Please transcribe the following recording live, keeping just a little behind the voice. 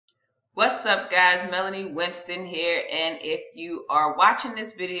What's up, guys? Melanie Winston here, and if you are watching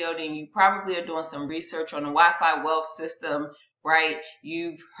this video, then you probably are doing some research on the Wi-Fi wealth system, right?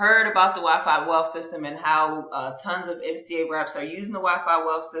 You've heard about the Wi-Fi wealth system and how tons of MCA reps are using the Wi-Fi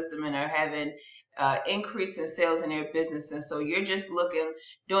wealth system and are having increase in sales in their business. And so you're just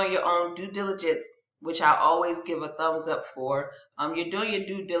doing your own due diligence, which I always give a thumbs up for. You're doing your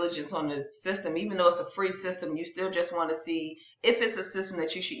due diligence on the system, even though it's a free system. You still just want to see if it's a system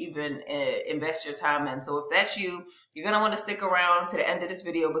that you should even invest your time in. So if that's you, you're going to want to stick around to the end of this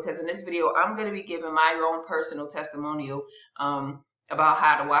video, because in this video, I'm going to be giving my own personal testimonial about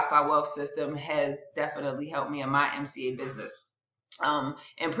how the Wi-Fi wealth system has definitely helped me in my MCA business.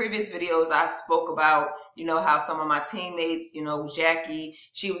 In previous videos, I spoke about, how some of my teammates, Jackie,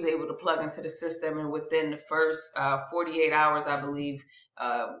 she was able to plug into the system, and within the first 48 hours, I believe,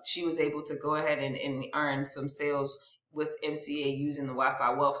 she was able to go ahead and earn some sales with MCA using the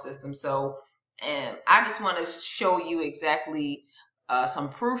Wi-Fi wealth system. So, and I just want to show you exactly some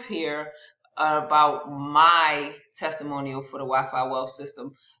proof here about my testimonial for the Wi-Fi wealth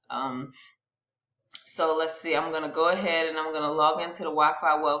system. So let's see, I'm going to go ahead and I'm going to log into the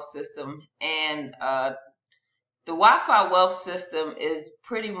Wi-Fi wealth system. And the Wi-Fi wealth system is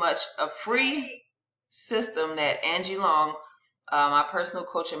pretty much a free system that Angie Long, my personal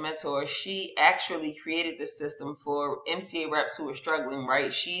coach and mentor, she actually created this system for MCA reps who are struggling,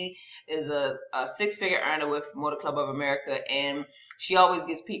 right? She is a six-figure earner with Motor Club of America, and she always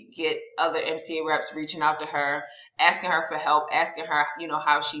get other MCA reps reaching out to her, asking her for help, asking her,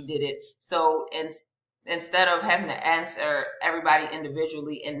 how she did it. So, instead of having to answer everybody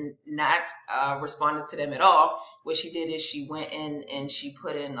individually and not responding to them at all, what she did is she went in and she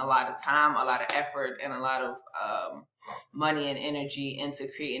put in a lot of time, a lot of effort, and a lot of money and energy into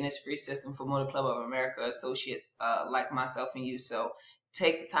creating this free system for Motor Club of America associates like myself and you. So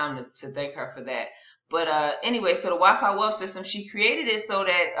take the time to thank her for that. But anyway, so the Wi-Fi wealth system, she created it so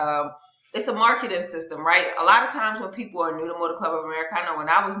that it's a marketing system, right? A lot of times when people are new to Motor Club of America, I know when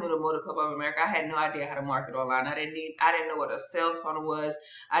I was new to Motor Club of America, I had no idea how to market online. I didn't know what a sales funnel was.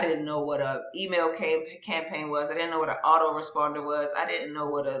 I didn't know what a email campaign was. I didn't know what an autoresponder was. I didn't know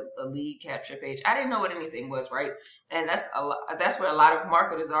what a lead capture page. I didn't know what anything was, right? And that's where a lot of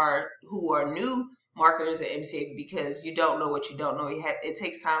marketers are who are new marketers at MCA, because you don't know what you don't know. It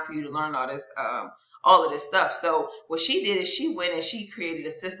takes time for you to learn all of this stuff. So what she did is she went and she created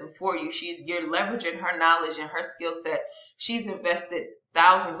a system for you. You're leveraging her knowledge and her skill set. She's invested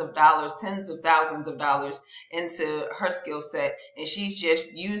thousands of dollars, tens of thousands of dollars into her skill set, and she's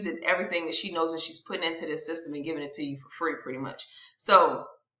just using everything that she knows and she's putting into this system and giving it to you for free, pretty much. So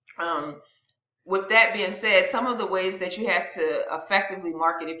with that being said, some of the ways that you have to effectively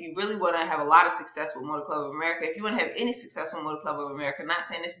market, if you really want to have a lot of success with Motor Club of America, if you want to have any success with Motor Club of America, not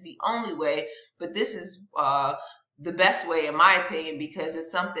saying this is the only way, but this is the best way in my opinion, because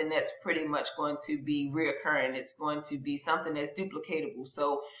it's something that's pretty much going to be reoccurring. It's going to be something that's duplicatable.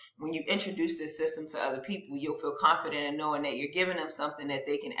 So when you introduce this system to other people, you'll feel confident in knowing that you're giving them something that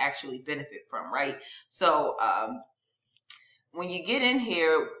they can actually benefit from, right? So when you get in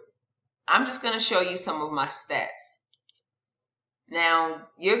here, I'm just going to show you some of my stats. Now,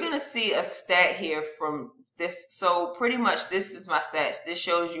 you're going to see a stat here from this. So pretty much this is my stats. This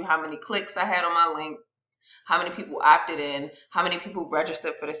shows you how many clicks I had on my link, how many people opted in, how many people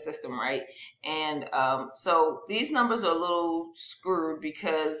registered for the system, right? And so these numbers are a little screwed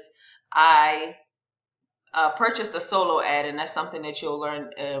because I purchased a solo ad, and that's something that you'll learn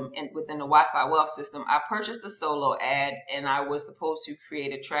within the Wi-Fi wealth system. I purchased a solo ad, and I was supposed to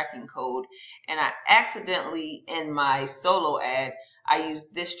create a tracking code, and I accidentally, in my solo ad, I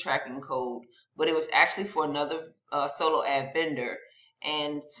used this tracking code, but it was actually for another solo ad vendor,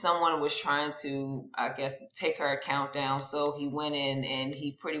 and someone was trying to, I guess, take her account down. So he went in and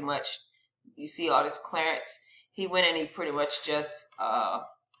he pretty much, you see all this clearance, he went in and he pretty much just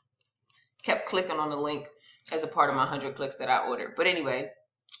kept clicking on the link as a part of my 100 clicks that I ordered. But anyway,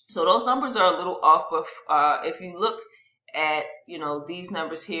 so those numbers are a little off, but if you look at, these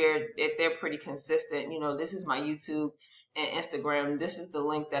numbers here, they're pretty consistent. This is my YouTube and Instagram. This is the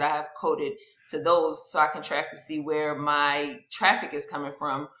link that I have coded to those so I can track to see where my traffic is coming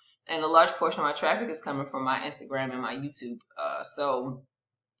from. And a large portion of my traffic is coming from my Instagram and my YouTube. So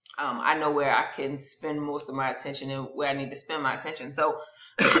I know where I can spend most of my attention and where I need to spend my attention. So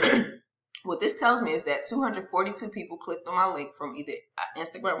what this tells me is that 242 people clicked on my link from either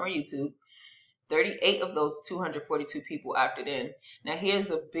Instagram or YouTube. 38 of those 242 people opted in. Now, here's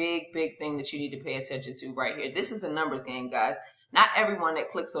a big thing that you need to pay attention to right here. This is a numbers game, guys. Not everyone that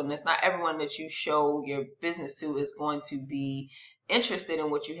clicks on this, not everyone that you show your business to is going to be interested in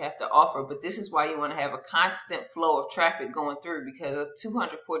what you have to offer. But this is why you want to have a constant flow of traffic going through, because of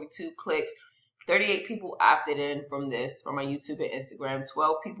 242 clicks, 38 people opted in from this, from my YouTube and Instagram,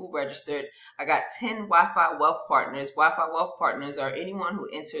 12 people registered. I got 10 Wi-Fi Wealth Partners. Wi-Fi Wealth Partners are anyone who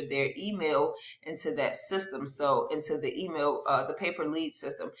entered their email into that system. So into the email, the pay-per lead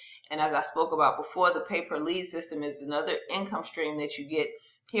system. And as I spoke about before, the pay-per lead system is another income stream that you get.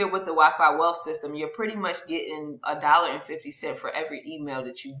 Here with the Wi-Fi Wealth system, you're pretty much getting $1.50 for every email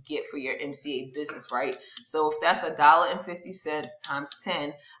that you get for your MCA business, right? So if that's $1.50 times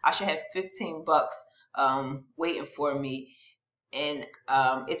 10, I should have 15 bucks waiting for me. And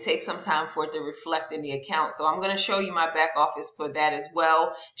it takes some time for it to reflect in the account. So I'm going to show you my back office for that as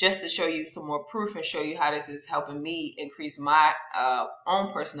well, just to show you some more proof and show you how this is helping me increase my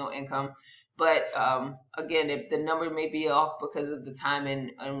own personal income. But again, the number may be off because of the time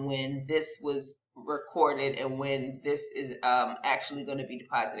and when this was recorded and when this is actually going to be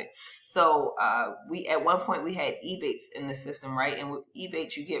deposited. So we at one point we had Ebates in the system, right? And with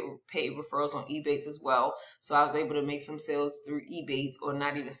Ebates you get paid referrals on Ebates as well. So I was able to make some sales through Ebates, or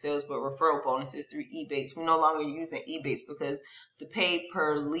not even sales but referral bonuses through Ebates. We're no longer using Ebates because the pay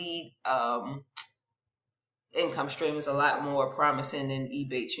per lead income stream is a lot more promising than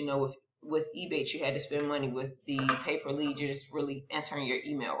Ebates. You know, with Ebates, you had to spend money. With the pay-per lead, you're just really entering your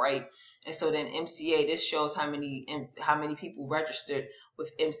email, right? And so then MCA, this shows how many people registered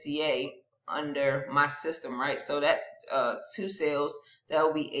with MCA under my system, right? So that 2 sales, that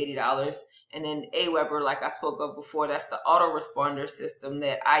will be $80. And then Aweber, like I spoke of before, that's the autoresponder system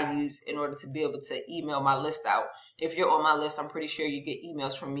that I use in order to be able to email my list out. If you're on my list, I'm pretty sure you get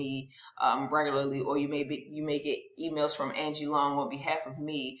emails from me regularly, or you may get emails from Angie Long on behalf of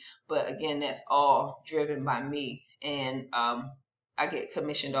me. But again, that's all driven by me, and I get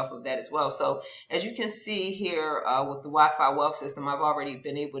commissioned off of that as well. So as you can see here with the Wi-Fi Wealth system, I've already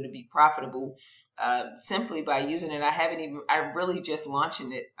been able to be profitable simply by using it. I'm really just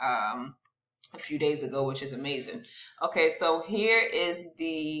launching it a few days ago, which is amazing. Okay, so here is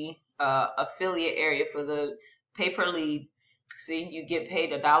the affiliate area for the pay per lead. See, you get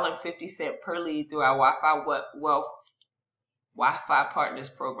paid $1.50 per lead through our Wi-Fi Partners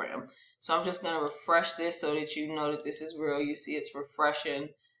program. So I'm just going to refresh this so that you know that this is real. You see it's refreshing.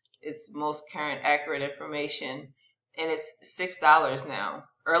 It's most current, accurate information. And it's $6 now.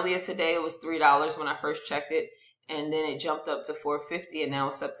 Earlier today it was $3 when I first checked it. And then it jumped up to $4.50, and now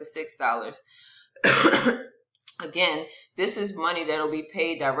it's up to $6. Again, this is money that'll be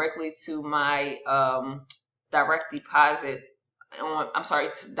paid directly to my direct deposit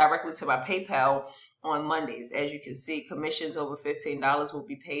directly to my PayPal on Mondays. As you can see, commissions over $15 will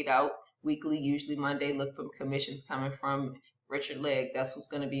be paid out weekly, usually Monday. Look for commissions coming from Richard Legg. That's who's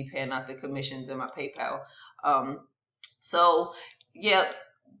going to be paying out the commissions in my PayPal. So yeah,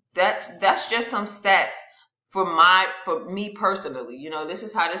 that's just some stats for me personally. You know, this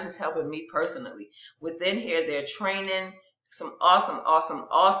is how this is helping me personally. Within here, they're training, some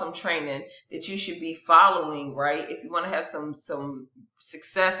awesome training that you should be following, right? If you want to have some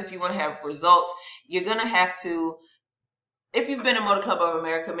success, if you want to have results, you're going to have to, if you've been in Motor Club of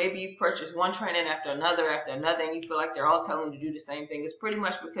America, maybe you've purchased one training after another, and you feel like they're all telling you to do the same thing. It's pretty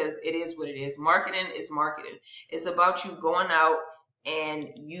much because it is what it is. Marketing is marketing. It's about you going out and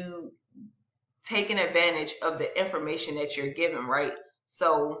you taking advantage of the information that you're given, right?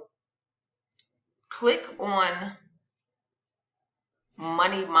 So click on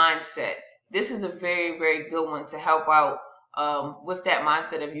money mindset. This is a very, very good one to help out with that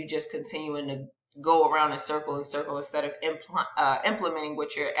mindset of you just continuing to go around in circle instead of implementing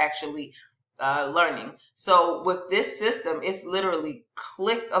what you're actually learning. So with this system, it's literally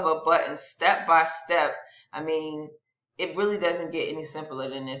click of a button, step by step. I mean, it really doesn't get any simpler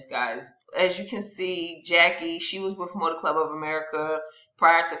than this, guys. As you can see, Jackie, she was with Motor Club of America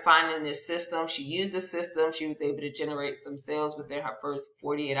prior to finding this system. She used the system. She was able to generate some sales within her first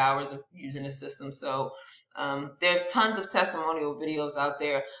 48 hours of using the system. So there's tons of testimonial videos out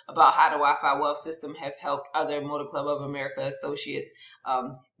there about how the Wi-Fi Wealth system have helped other Motor Club of America associates.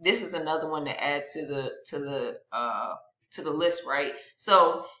 This is another one to add to the list, right?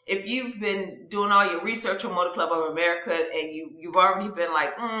 So if you've been doing all your research on Motor Club of America and you've already been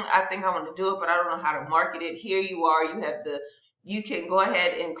like, I think I want to do it, but I don't know how to market it. Here you are. You can go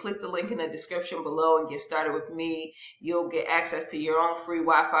ahead and click the link in the description below and get started with me. You'll get access to your own free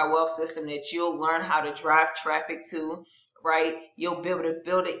Wi-Fi Wealth system that you'll learn how to drive traffic to, right? You'll be able to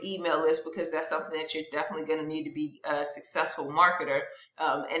build an email list, because that's something that you're definitely going to need to be a successful marketer.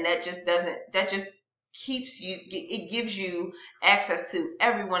 And that just gives you access to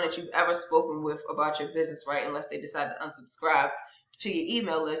everyone that you've ever spoken with about your business, right? Unless they decide to unsubscribe. to your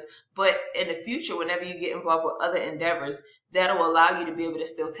email list. But in the future, whenever you get involved with other endeavors, that'll allow you to be able to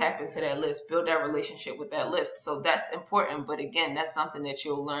still tap into that list, build that relationship with that list. So that's important. But again, that's something that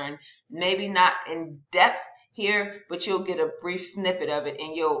you'll learn, maybe not in depth here, but you'll get a brief snippet of it,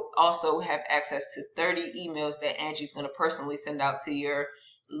 and you'll also have access to 30 emails that Angie's going to personally send out to your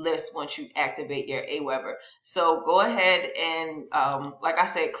list once you activate your Aweber. So go ahead and like I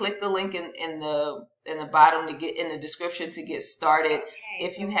said, click the link in the bottom to get in the description to get started.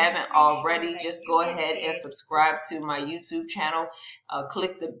 If you haven't already, just go ahead and subscribe to my YouTube channel.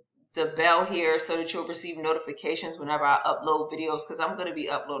 Click the bell here so that you'll receive notifications whenever I upload videos, because I'm going to be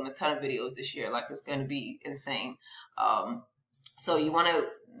uploading a ton of videos this year. Like, it's going to be insane. So you want to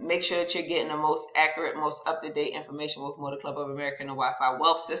make sure that you're getting the most accurate, most up-to-date information with Motor Club of America and the Wi-Fi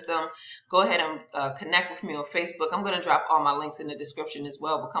Wealth System. Go ahead and connect with me on Facebook. I'm going to drop all my links in the description as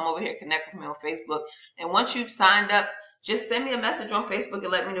well, but come over here, connect with me on Facebook. And once you've signed up, just send me a message on Facebook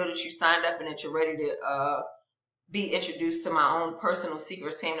and let me know that you signed up and that you're ready to be introduced to my own personal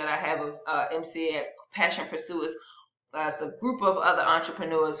secret team that I have of MCA Passion Pursuers. It's a group of other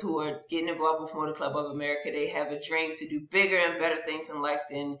entrepreneurs who are getting involved with Motor Club of America. They have a dream to do bigger and better things in life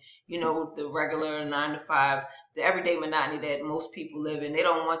than, you know, the regular 9 to 5, the everyday monotony that most people live in. They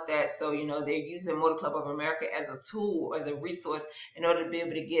don't want that. So, you know, they're using Motor Club of America as a tool, as a resource, in order to be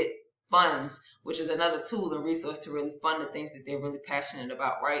able to get funds, which is another tool and resource to really fund the things that they're really passionate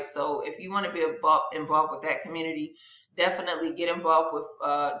about, right? So if you want to be involved with that community, definitely get involved with,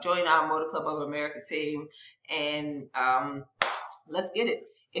 join our Motor Club of America team, and let's get it.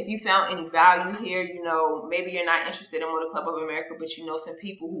 If you found any value here, you know, maybe you're not interested in Motor Club of America, but you know some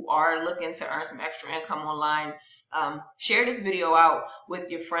people who are looking to earn some extra income online, share this video out with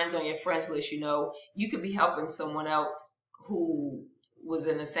your friends on your friends list. You know, you could be helping someone else who was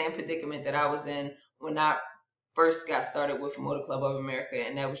in the same predicament that I was in when I first got started with Motor Club of America,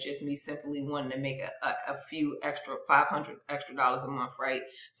 and that was just me simply wanting to make a few extra $500 extra a month, right?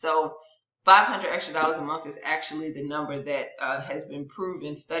 So $500 extra a month is actually the number that has been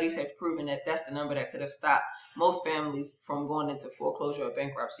proven. Studies have proven that that's the number that could have stopped most families from going into foreclosure or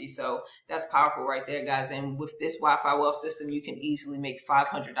bankruptcy. So that's powerful right there, guys. And with this Wi-Fi wealth system, you can easily make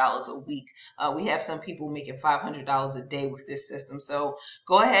 $500 a week. We have some people making $500 a day with this system. So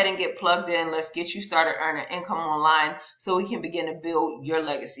go ahead and get plugged in. Let's get you started earning income online so we can begin to build your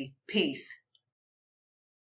legacy. Peace.